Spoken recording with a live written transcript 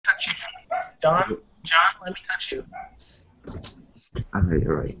John, let me touch you. I know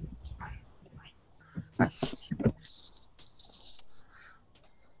you're right.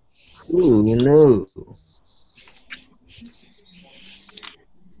 Ooh, you know.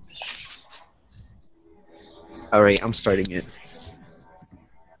 Alright, I'm starting it.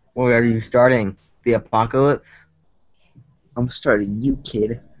 What are you starting? The apocalypse? I'm starting you,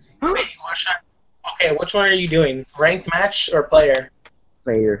 kid. Wait, okay, which one are you doing? Ranked match or player?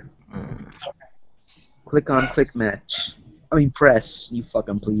 Player. Click on quick match. I mean press, you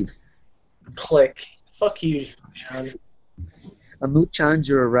fucking plebe. Click. Fuck you, John. A new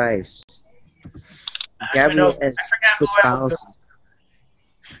challenger arrives. I don't Gabriel know. S. I forgot who I was.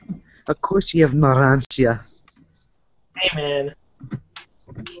 2000. Of course you have Narancia. Hey, man.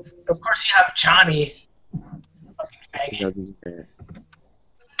 Of course you have Johnny. Fucking faggot.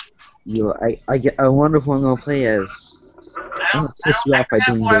 Yo, I wonder who I'm gonna play as. I'm gonna piss you off by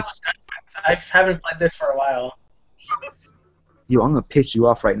doing this. I haven't played this for a while. Yo, I'm gonna piss you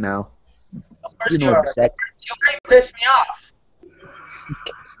off right now. Of course you know are. exactly. You already pissed me off.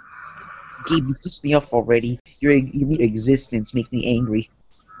 Gabe, you pissed me off already. Your mere existence makes me angry.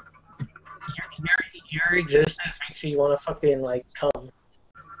 Your existence makes me want to fucking, like, come.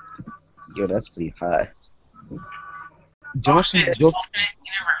 Yo, that's pretty high. Johnson jokes. I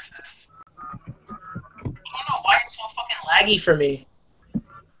don't know why it's so fucking laggy for me.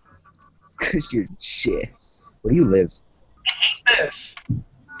 Cause you're shit. Where do you live? I hate this.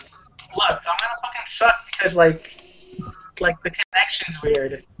 Look, I'm gonna fucking suck because, like the connection's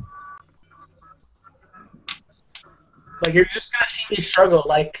weird. Like, you're just gonna see me struggle,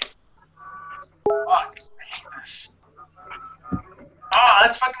 like... Fuck, I hate this. Oh,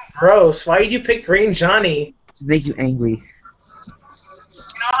 that's fucking gross. Why did you pick Green Johnny? To make you angry. You know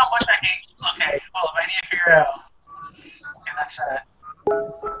how much I hate... Okay, hold on, I need to figure it out. Okay, that's that.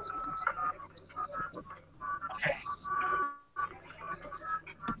 Okay.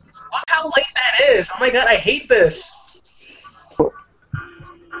 Look how late that is! Oh my god, I hate this!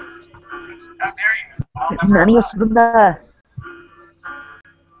 How dare you? Nani Asunda.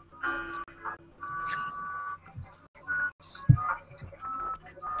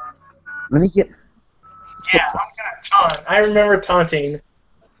 Let me get. Yeah, I'm gonna taunt. I remember taunting.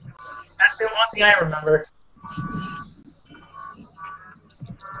 That's the one thing I remember.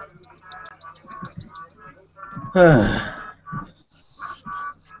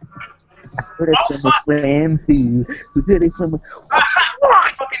 Put it Oh, from fuck! a friend who put it from.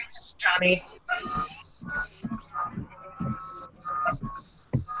 Fucking Johnny.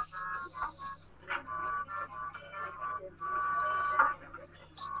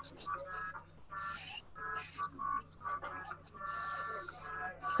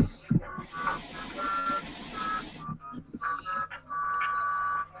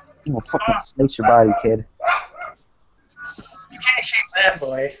 I'm gonna fucking slice your body, kid. You can't shake that,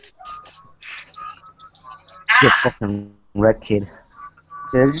 boy. Get fucking wrecked, kid.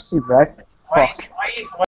 Did I just say wrecked? Why, Fuck. why